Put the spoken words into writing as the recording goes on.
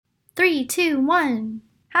3, 2, 1.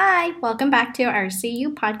 Hi, welcome back to our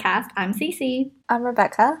CU podcast. I'm Cece. I'm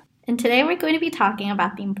Rebecca. And today we're going to be talking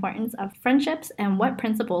about the importance of friendships and what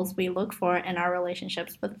principles we look for in our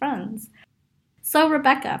relationships with friends. So,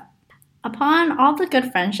 Rebecca, upon all the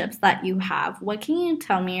good friendships that you have, what can you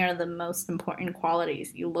tell me are the most important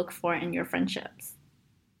qualities you look for in your friendships?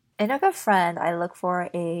 In a good friend, I look for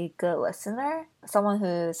a good listener, someone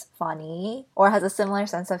who's funny or has a similar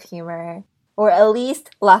sense of humor, or at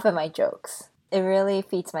least laugh at my jokes. It really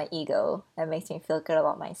feeds my ego and makes me feel good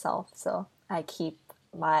about myself, so I keep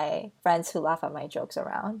my friends who laugh at my jokes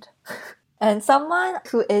around. And someone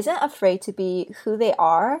who isn't afraid to be who they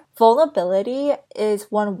are. Vulnerability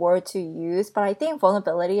is one word to use, but I think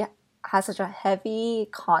vulnerability has such a heavy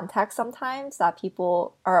context sometimes that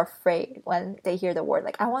people are afraid when they hear the word.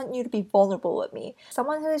 Like, I want you to be vulnerable with me.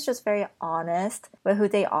 Someone who is just very honest with who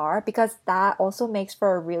they are, because that also makes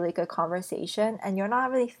for a really good conversation and you're not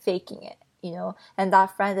really faking it, and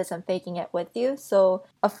that friend isn't faking it with you. So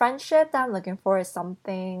a friendship that I'm looking for is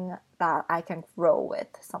something that I can grow with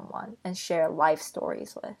someone and share life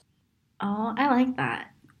stories with. Oh, I like that.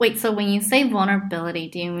 Wait, so when you say vulnerability,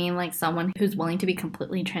 do you mean like someone who's willing to be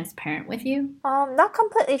completely transparent with you? Not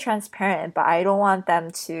completely transparent, but I don't want them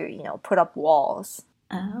to, put up walls.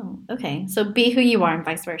 Oh, okay. So be who you are and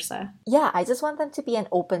vice versa. Yeah, I just want them to be an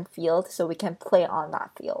open field so we can play on that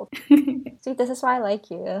field. See, this is why I like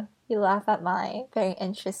you. You laugh at my very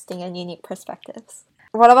interesting and unique perspectives.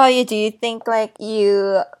 What about you? Do you think like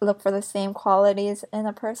you look for the same qualities in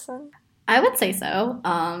a person? I would say so.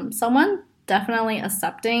 Someone definitely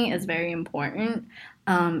accepting is very important.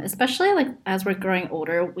 Especially like as we're growing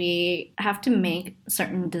older, we have to make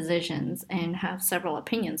certain decisions and have several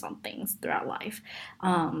opinions on things throughout life.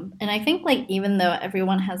 And I think like even though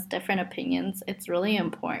everyone has different opinions, it's really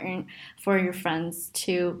important for your friends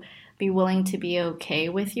to be willing to be okay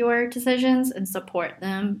with your decisions and support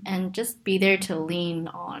them and just be there to lean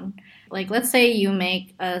on. Like, let's say you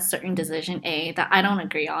make a certain decision A that I don't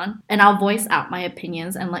agree on, and I'll voice out my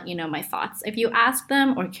opinions and let you know my thoughts if you ask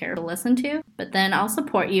them or care to listen to. But then I'll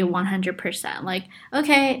support you 100%. Like,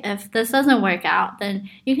 okay, if this doesn't work out, then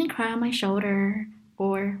you can cry on my shoulder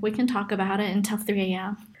or we can talk about it until 3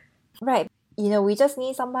 a.m. Right. We just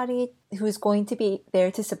need somebody who's going to be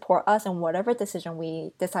there to support us in whatever decision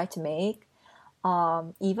we decide to make,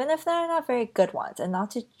 even if they're not very good ones, and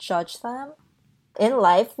not to judge them. In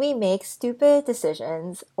life, we make stupid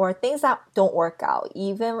decisions or things that don't work out,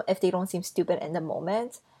 even if they don't seem stupid in the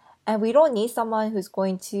moment. And we don't need someone who's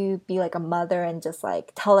going to be like a mother and just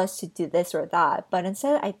like tell us to do this or that. But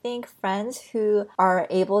instead, I think friends who are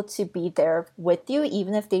able to be there with you,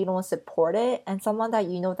 even if they don't support it, and someone that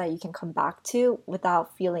you know that you can come back to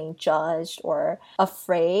without feeling judged or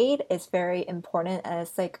afraid is very important. And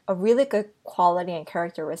it's like a really good quality and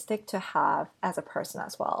characteristic to have as a person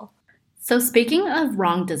as well. So speaking of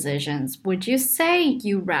wrong decisions, would you say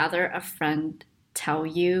you rather a friend tell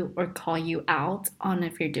you or call you out on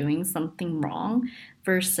if you're doing something wrong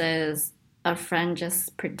versus a friend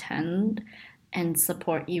just pretend and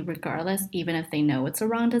support you regardless, even if they know it's a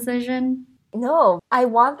wrong decision? No, I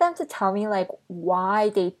want them to tell me like why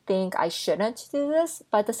they think I shouldn't do this,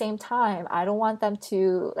 but at the same time, I don't want them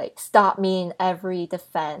to like stop me in every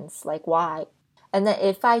defense, like why. And then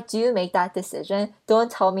if I do make that decision,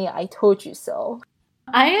 don't tell me I told you so.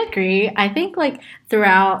 I agree. I think like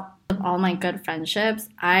throughout all my good friendships,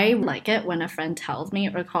 I like it when a friend tells me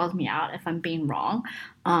or calls me out if I'm being wrong.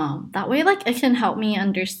 That way, like, it can help me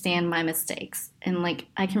understand my mistakes and like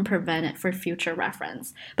I can prevent it for future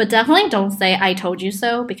reference. But definitely don't say I told you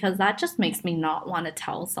so, because that just makes me not want to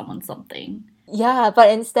tell someone something. Yeah, but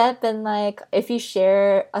instead, then like if you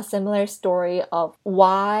share a similar story of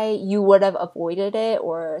why you would have avoided it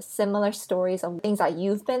or similar stories of things that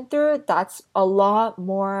you've been through, that's a lot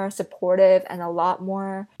more supportive and a lot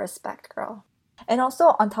more respect, girl. And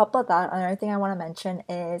also on top of that, another thing I want to mention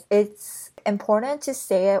is it's important to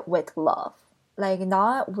say it with love, like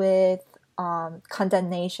not with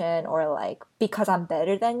condemnation or like because I'm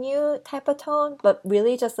better than you type of tone, but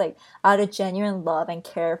really just like out of genuine love and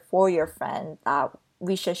care for your friend that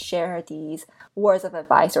we should share these words of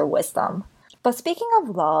advice or wisdom. But speaking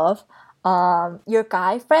of love, your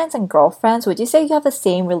guy friends and girlfriends, would you say you have the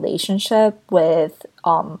same relationship with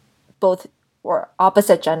both or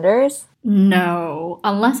opposite genders? No,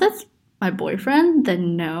 unless it's my boyfriend,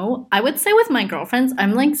 then no. I would say with my girlfriends,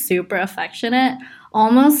 I'm like super affectionate,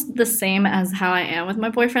 almost the same as how I am with my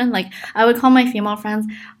boyfriend. Like, I would call my female friends,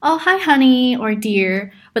 oh, hi, honey, or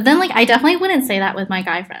dear. But then, like, I definitely wouldn't say that with my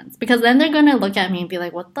guy friends, because then they're gonna look at me and be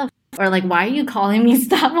like, what the Or like, why are you calling me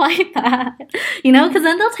stuff like that? You know, because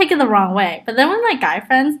then they'll take it the wrong way. But then with my guy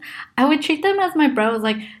friends, I would treat them as my bros,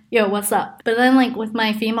 like, yo, what's up? But then like with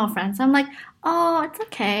my female friends, I'm like, oh, it's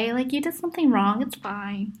okay. Like, you did something wrong. It's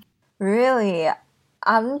fine. Really?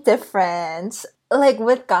 I'm different. Like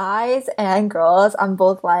with guys and girls, I'm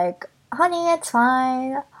both like, honey, it's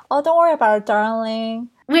fine. Oh, don't worry about it, darling.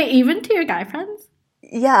 Wait, even to your guy friends?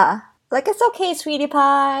 Yeah. Like, it's okay, sweetie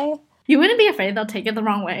pie. You wouldn't be afraid they'll take it the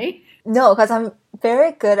wrong way? No, because I'm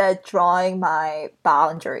very good at drawing my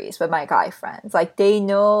boundaries with my guy friends. Like, they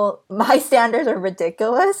know my standards are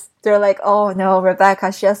ridiculous. They're like, oh no,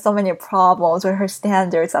 Rebecca, she has so many problems with her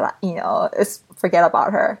standards that, forget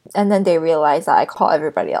about her. And then they realize that I call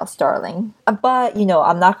everybody else darling. But,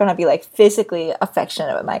 I'm not going to be like physically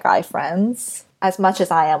affectionate with my guy friends as much as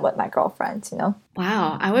I am with my girlfriends,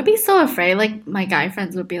 Wow, I would be so afraid. Like, my guy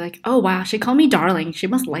friends would be like, oh wow, she called me darling. She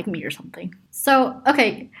must like me or something. So,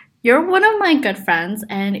 okay, you're one of my good friends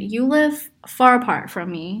and you live far apart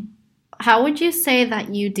from me. How would you say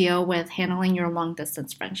that you deal with handling your long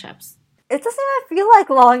distance friendships? It doesn't even feel like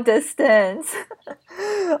long distance.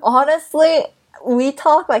 Honestly, we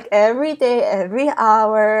talk like every day, every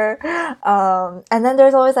hour. And then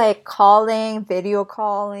there's always like calling, video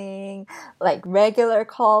calling, like regular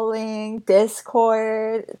calling,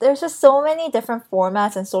 Discord. There's just so many different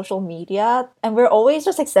formats and social media. And we're always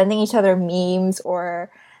just like sending each other memes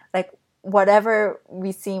or like whatever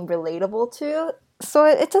we seem relatable to. So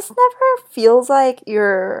it just never feels like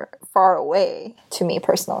you're far away to me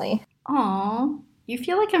personally. Aw, you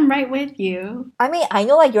feel like I'm right with you. I mean, I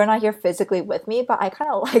know like you're not here physically with me, but I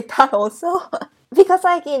kind of like that also. Because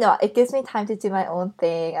like, it gives me time to do my own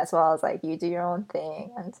thing as well as like you do your own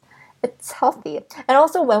thing. And it's healthy. And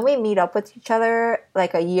also when we meet up with each other,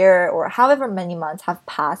 like a year or however many months have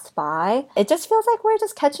passed by, it just feels like we're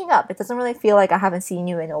just catching up. It doesn't really feel like I haven't seen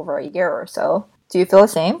you in over a year or so. Do you feel the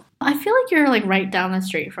same? I feel like you're like right down the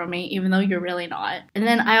street from me, even though you're really not. And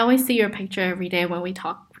then I always see your picture every day when we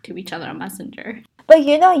talk to each other on Messenger. But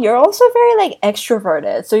you're also very like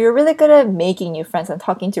extroverted, so you're really good at making new friends and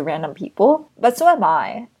talking to random people. But so am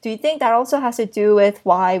I. Do you think that also has to do with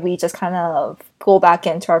why we just kind of pull back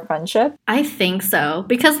into our friendship? I think so.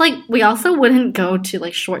 Because like we also wouldn't go to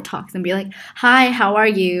like short talks and be like, hi, how are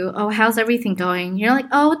you? Oh, how's everything going? You're like,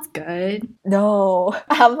 oh, it's good. No.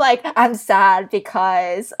 I'm like, I'm sad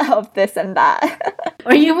because of this and that.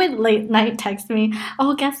 Or you would late night text me,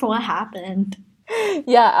 oh, guess what happened?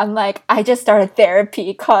 Yeah, I'm like, I just started therapy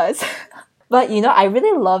because... But, I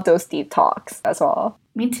really love those deep talks as well.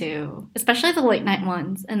 Me too. Especially the late night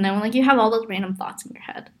ones. And then like you have all those random thoughts in your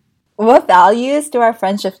head. What values do our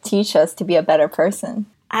friendship teach us to be a better person?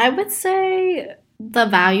 I would say the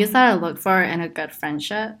values that I look for in a good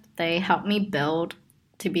friendship, they help me build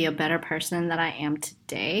to be a better person that I am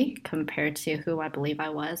today compared to who I believe I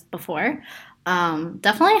was before.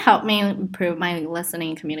 Definitely helped me improve my listening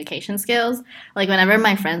and communication skills. Like whenever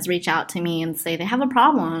my friends reach out to me and say they have a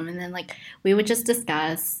problem, and then like we would just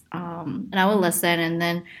discuss, and I would listen. And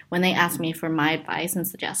then when they ask me for my advice and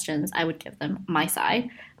suggestions, I would give them my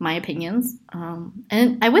side, my opinions.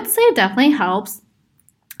 And I would say it definitely helps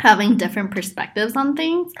having different perspectives on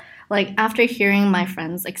things. Like after hearing my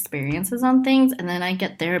friends' experiences on things, and then I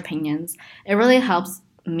get their opinions, it really helps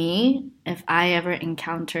me if I ever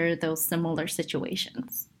encounter those similar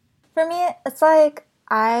situations. For me, it's like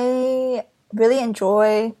I really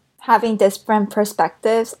enjoy having different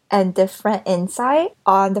perspectives and different insight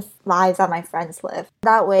on the lives that my friends live.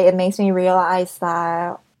 That way, it makes me realize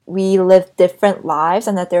that we live different lives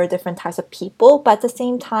and that there are different types of people, but at the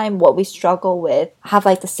same time, what we struggle with have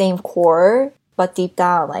like the same core, but deep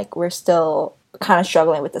down, like we're still kind of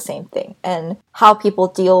struggling with the same thing. And how people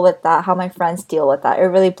deal with that, how my friends deal with that, it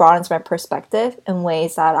really broadens my perspective in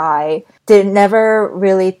ways that I never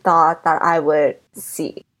really thought that I would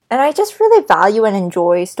see. And I just really value and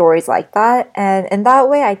enjoy stories like that. And in that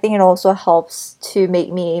way, I think it also helps to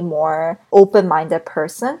make me a more open-minded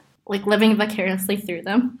person. Like living vicariously through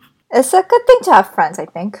them. It's a good thing to have friends, I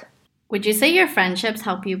think. Would you say your friendships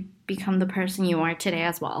help you become the person you are today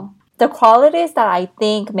as well? The qualities that I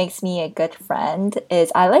think makes me a good friend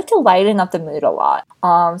is I like to lighten up the mood a lot.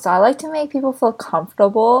 So I like to make people feel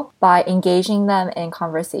comfortable by engaging them in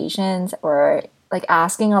conversations or like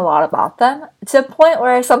asking a lot about them to the point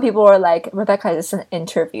where some people are like, Rebecca, it's an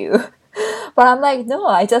interview. But I'm like, no,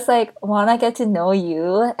 I just like want to get to know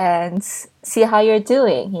you and see how you're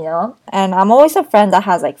doing, And I'm always a friend that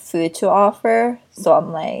has like food to offer. So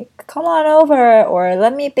I'm like, come on over or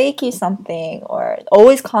let me bake you something, or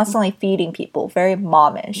always constantly feeding people, very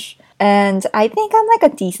momish. And I think I'm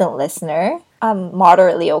like a decent listener. I'm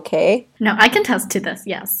moderately okay. No, I can attest to this,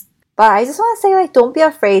 yes. But I just want to say, like, don't be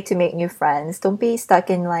afraid to make new friends. Don't be stuck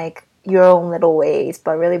in, like, your own little ways,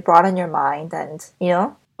 but really broaden your mind and,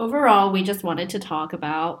 Overall, we just wanted to talk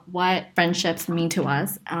about what friendships mean to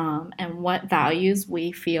us and what values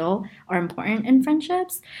we feel are important in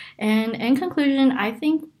friendships. And in conclusion, I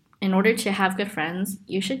think in order to have good friends,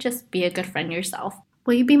 you should just be a good friend yourself.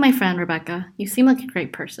 Will you be my friend, Rebecca? You seem like a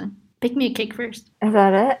great person. Bake me a cake first. Is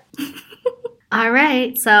that it? All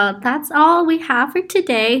right, so that's all we have for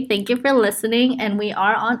today. Thank you for listening, and we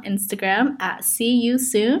are on Instagram at See You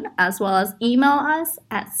Soon, as well as email us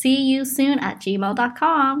at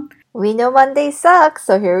seeyousoon@gmail.com. We know Mondays suck,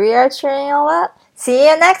 so here we are cheering all up. See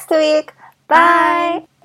you next week. Bye. Bye.